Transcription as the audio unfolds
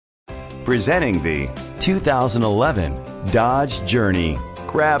Presenting the 2011 Dodge Journey.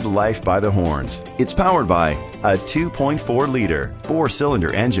 Grab life by the horns. It's powered by a 2.4-liter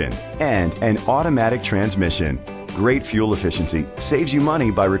 4-cylinder engine and an automatic transmission. Great fuel efficiency saves you money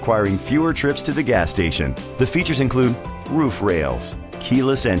by requiring fewer trips to the gas station. The features include roof rails,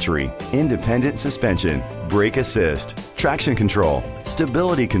 keyless entry, independent suspension, brake assist, traction control,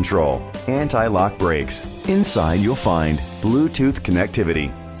 stability control, anti-lock brakes. Inside you'll find Bluetooth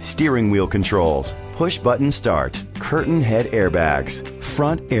connectivity, steering wheel controls, push-button start, curtain head airbags,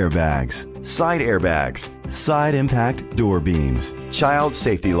 front airbags, side impact door beams, child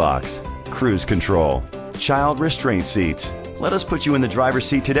safety locks, cruise control, child restraint seats. Let us put you in the driver's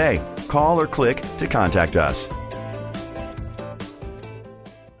seat today. Call or click to contact us.